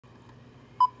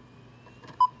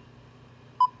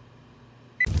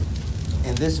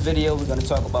this video, we're going to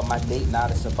talk about my date in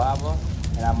Addis Ababa.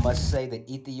 And I must say that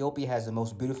Ethiopia has the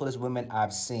most beautifulest women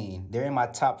I've seen. They're in my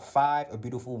top 5 of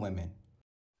beautiful women.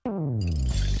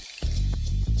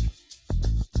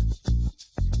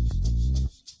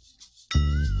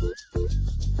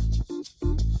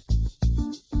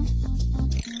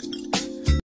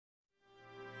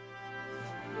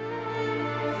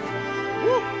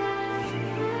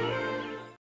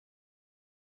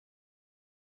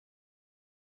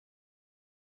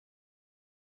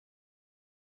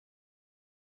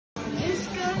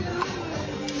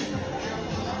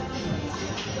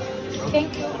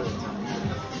 Thank you.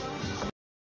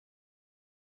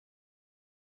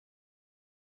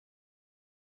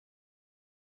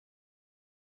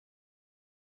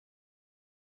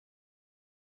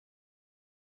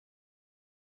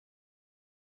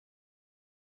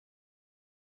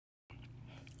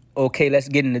 Okay, let's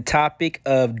get in the topic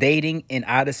of dating in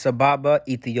Addis Ababa,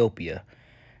 Ethiopia.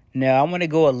 Now, I want to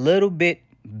go a little bit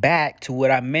back to what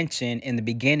I mentioned in the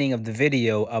beginning of the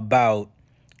video about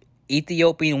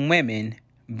Ethiopian women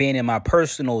being in my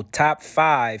personal top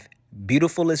 5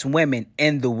 beautifulest women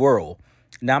in the world.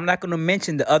 Now, I'm not going to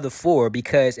mention the other 4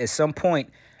 because at some point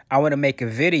I want to make a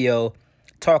video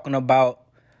talking about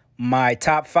my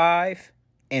top 5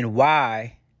 and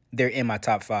why they're in my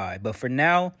top 5. But for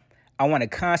now, I want to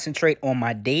concentrate on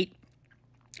my date.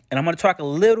 And I'm going to talk a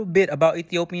little bit about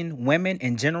Ethiopian women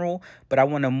in general, but I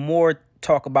want to more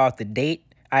talk about the date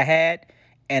I had.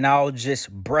 And I'll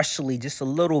just brushly, just a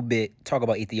little bit, talk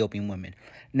about Ethiopian women.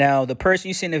 Now, the person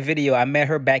you see in the video, I met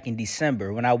her back in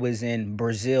December when I was in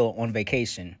Brazil on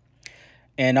vacation.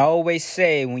 And I always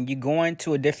say when you go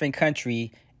into a different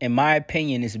country, in my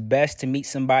opinion, it's best to meet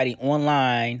somebody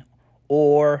online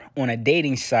or on a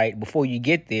dating site before you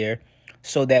get there,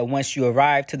 so that once you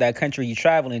arrive to that country you're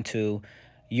traveling to,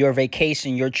 your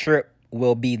vacation, your trip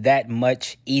will be that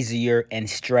much easier and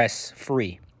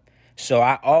stress-free. So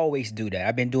I always do that.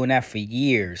 I've been doing that for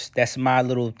years. That's my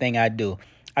little thing I do.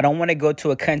 I don't want to go to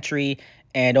a country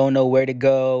and don't know where to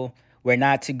go, where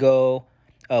not to go,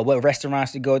 what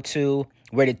restaurants to go to,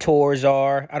 where the tours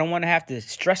are. I don't want to have to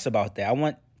stress about that. I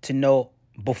want to know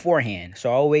beforehand.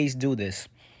 So I always do this.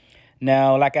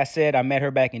 Now, like I said, I met her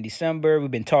back in December.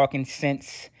 We've been talking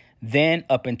since then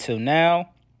up until now.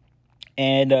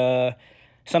 And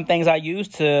some things I use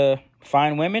to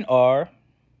find women are,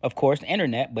 of course, the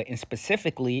internet, but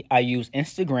specifically, I use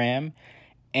Instagram.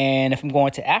 And if I'm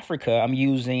going to Africa, I'm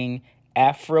using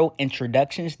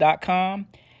afrointroductions.com.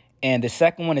 And the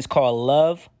second one is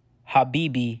called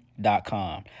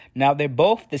lovehabibi.com. Now, they're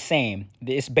both the same.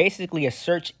 It's basically a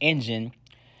search engine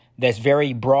that's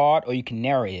very broad, or you can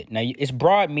narrow it. Now, it's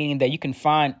broad, meaning that you can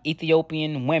find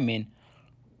Ethiopian women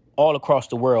all across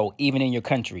the world, even in your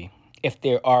country, if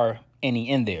there are any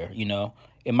in there, you know.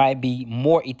 It might be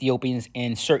more Ethiopians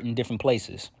in certain different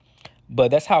places. But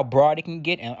that's how broad it can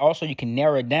get. And also you can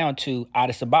narrow it down to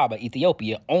Addis Ababa,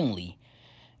 Ethiopia only.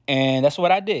 And that's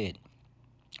what I did.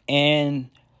 And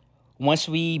once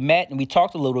we met and we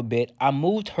talked a little bit, I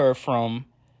moved her from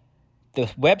the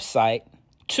website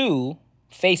to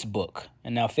Facebook.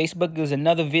 And now Facebook is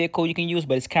another vehicle you can use,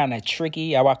 but it's kind of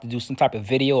tricky. I will have to do some type of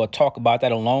video or talk about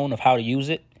that alone of how to use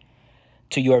it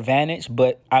to your advantage.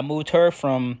 But I moved her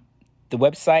from the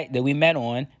website that we met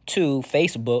on to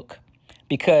Facebook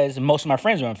because most of my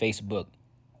friends are on Facebook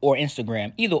or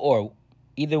Instagram, either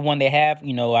one they have,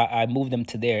 you know, I moved them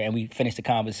to there and we finished the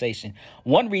conversation.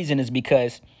 One reason is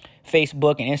because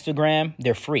Facebook and Instagram,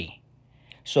 they're free.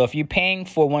 So if you're paying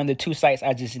for one of the 2 sites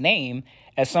I just named,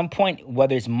 at some point,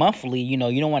 whether it's monthly, you know,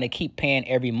 you don't want to keep paying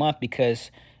every month because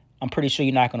I'm pretty sure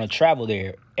you're not going to travel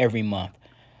there every month.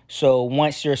 So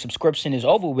once your subscription is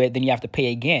over with, then you have to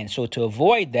pay again. So to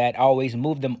avoid that, I always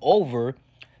move them over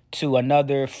to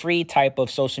another free type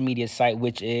of social media site,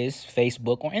 which is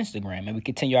Facebook or Instagram. And we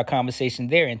continue our conversation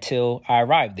there until I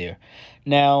arrive there.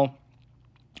 Now,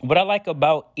 what I like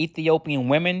about Ethiopian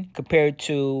women compared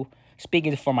to,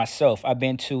 speaking for myself, I've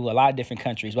been to a lot of different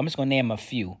countries, but I'm just going to name a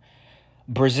few.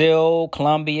 Brazil,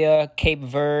 Colombia, Cape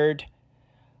Verde,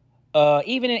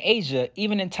 even in Asia,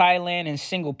 even in Thailand and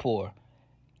Singapore.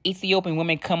 Ethiopian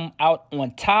women come out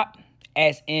on top,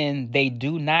 as in they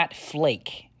do not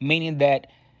flake, meaning that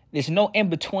there's no in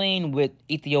between with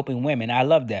Ethiopian women. I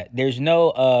love that. There's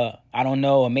no, I don't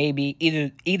know, or maybe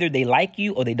either they like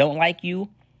you or they don't like you.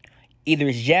 Either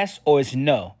it's yes or it's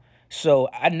no. So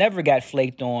I never got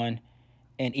flaked on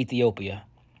in Ethiopia.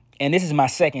 And this is my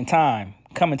second time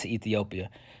coming to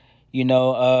Ethiopia. You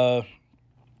know,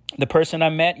 the person I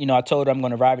met, you know, I told her I'm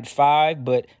going to arrive at 5,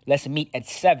 but let's meet at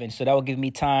 7. So that will give me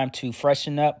time to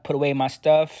freshen up, put away my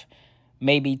stuff,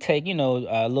 maybe take, you know,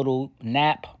 a little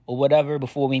nap or whatever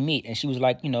before we meet. And she was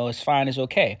like, it's fine, it's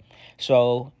okay.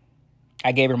 So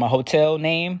I gave her my hotel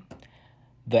name,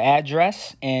 the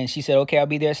address, and she said, okay, I'll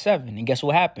be there at 7. And guess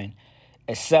what happened?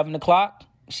 At 7 o'clock,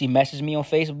 she messaged me on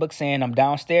Facebook saying, I'm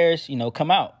downstairs, come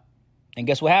out. And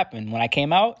guess what happened? When I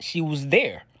came out, she was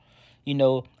there.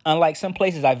 Unlike some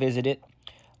places I visited,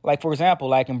 like, for example,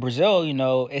 like in Brazil,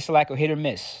 it's like a hit or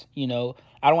miss.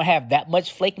 I don't have that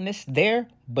much flakiness there,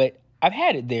 but I've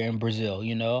had it there in Brazil,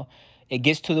 It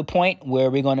gets to the point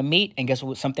where we're going to meet, and guess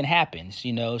what? Something happens. She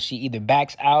either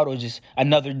backs out or just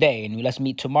another day, and let's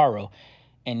meet tomorrow.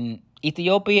 In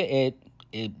Ethiopia,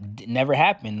 it never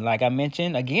happened. Like I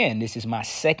mentioned, again, this is my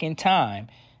second time,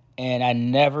 and I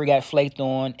never got flaked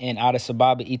on in Addis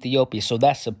Ababa, Ethiopia. So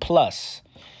that's a plus.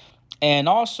 And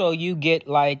also you get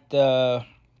like the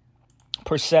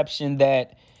perception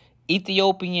that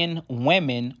Ethiopian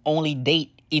women only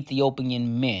date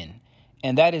Ethiopian men.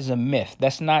 And that is a myth.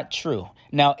 That's not true.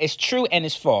 Now, it's true and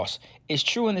it's false. It's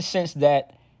true in the sense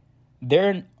that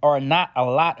there are not a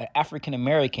lot of African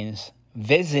Americans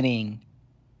visiting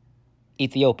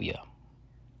Ethiopia.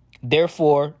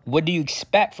 Therefore, what do you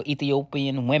expect for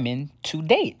Ethiopian women to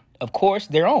date? Of course,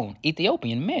 their own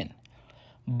Ethiopian men.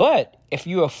 But if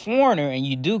you're a foreigner and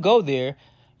you do go there,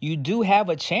 you do have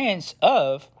a chance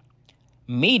of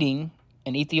meeting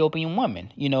an Ethiopian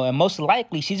woman, and most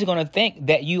likely she's going to think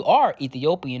that you are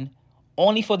Ethiopian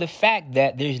only for the fact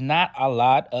that there's not a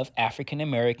lot of African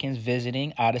Americans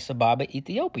visiting Addis Ababa,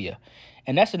 Ethiopia.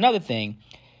 And that's another thing.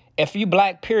 If you're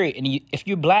black, period,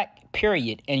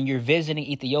 and you're visiting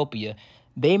Ethiopia,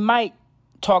 they might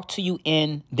talk to you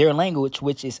in their language,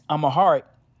 which is Amharic,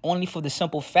 only for the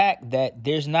simple fact that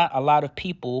there's not a lot of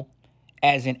people,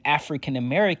 as in African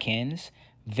Americans,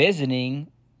 visiting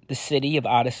the city of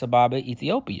Addis Ababa,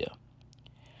 Ethiopia.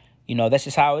 That's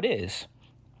just how it is.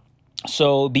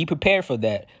 So be prepared for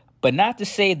that. But not to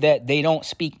say that they don't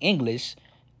speak English.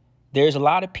 There's a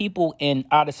lot of people in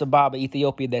Addis Ababa,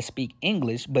 Ethiopia that speak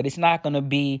English, but it's not going to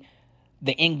be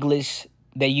the English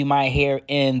that you might hear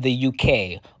in the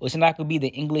UK. Or it's not going to be the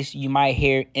English you might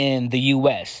hear in the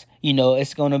US.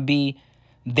 It's going to be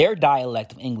their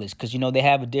dialect of English because, they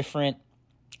have a different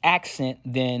accent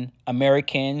than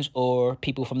Americans or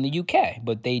people from the UK.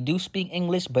 But they do speak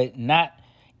English, but not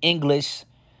English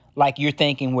like you're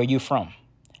thinking where you're from.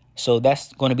 So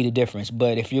that's going to be the difference.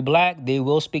 But if you're black, they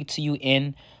will speak to you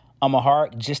in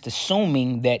Amharic, just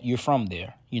assuming that you're from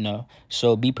there,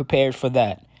 So be prepared for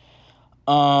that.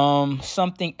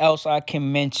 Something else I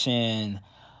can mention.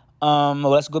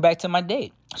 Let's go back to my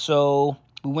date. So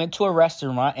we went to a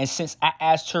restaurant, and since I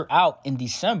asked her out in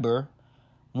December,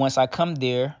 once I come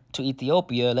there to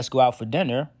Ethiopia, let's go out for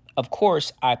dinner. Of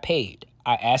course, I paid.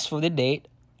 I asked for the date.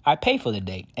 I pay for the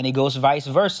date. And it goes vice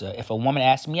versa. If a woman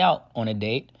asks me out on a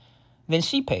date, then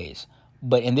she pays.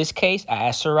 But in this case, I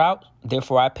asked her out,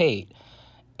 therefore I paid.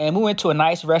 And we went to a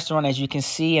nice restaurant, as you can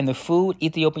see, and the food,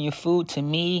 Ethiopian food, to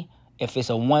me, if it's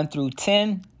a 1 through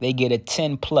 10, they get a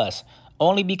 10 plus.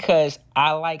 Only because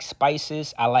I like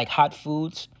spices, I like hot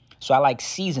foods, so I like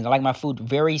seasoned. I like my food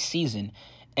very seasoned.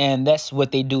 And that's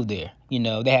what they do there.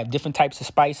 They have different types of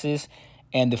spices,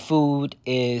 and the food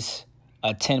is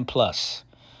a 10 plus.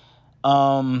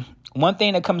 One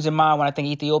thing that comes in mind when I think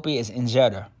Ethiopia is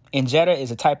injera. Injera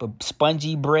is a type of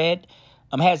spongy bread.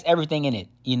 It has everything in it.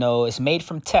 It's made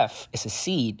from teff. It's a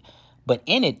seed. But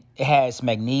in it, it has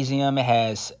magnesium, it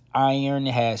has iron,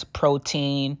 it has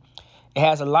protein. It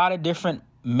has a lot of different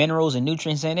minerals and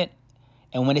nutrients in it.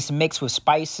 And when it's mixed with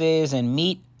spices and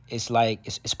meat,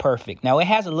 it's perfect. Now, it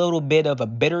has a little bit of a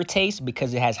bitter taste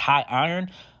because it has high iron.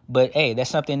 But, hey, that's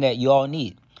something that you all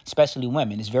need, especially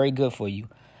women. It's very good for you.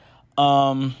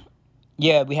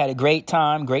 We had a great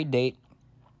time, great date.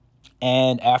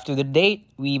 And after the date,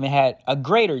 we even had a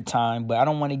greater time. But I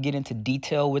don't want to get into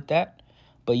detail with that.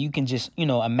 But you can just,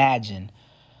 imagine.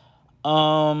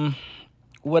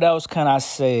 What else can I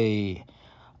say?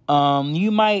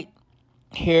 You might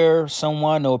hear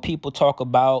someone or people talk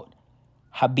about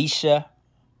Habesha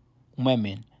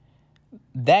women.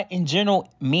 That in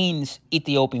general means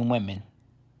Ethiopian women.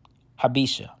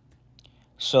 Habesha.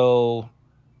 So,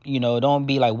 don't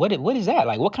be like, what is that?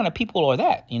 Like, what kind of people are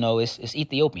that? It's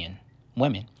Ethiopian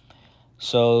women.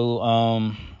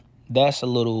 So, that's a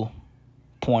little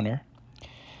pointer.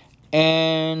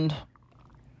 And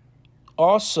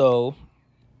also,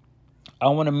 I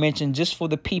want to mention, just for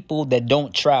the people that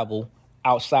don't travel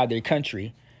outside their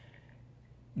country,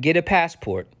 get a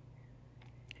passport.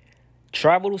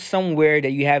 Travel somewhere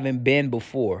that you haven't been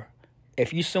before.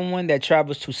 If you're someone that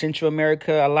travels to Central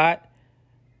America a lot,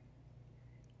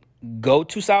 go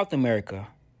to South America.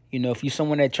 If you're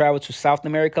someone that travels to South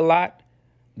America a lot,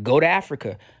 Go to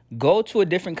Africa. Go to a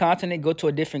different continent. Go to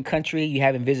a different country you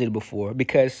haven't visited before.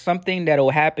 Because something that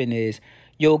will happen is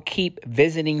you'll keep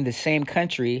visiting the same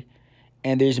country,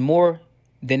 and there's more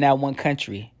than that one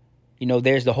country. You know,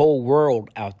 there's the whole world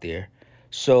out there.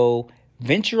 So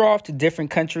venture off to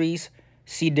different countries,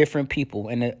 see different people.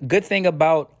 And the good thing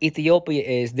about Ethiopia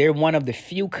is they're one of the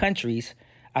few countries,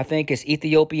 I think it's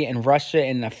Ethiopia and Russia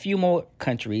and a few more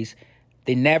countries,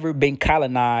 they never been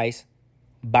colonized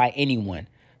by anyone.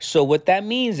 So what that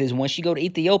means is once you go to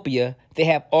Ethiopia, they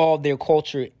have all their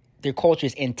cultures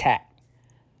intact.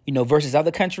 You know, versus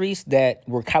other countries that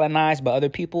were colonized by other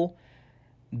people,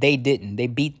 they didn't. They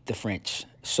beat the French.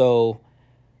 So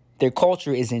their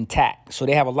culture is intact. So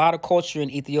they have a lot of culture in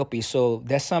Ethiopia. So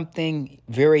that's something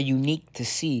very unique to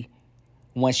see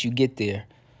once you get there.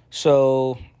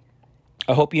 So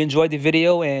I hope you enjoyed the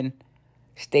video, and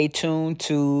stay tuned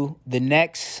to the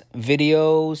next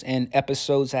videos and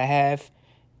episodes I have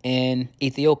in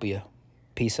Ethiopia.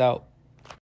 Peace out.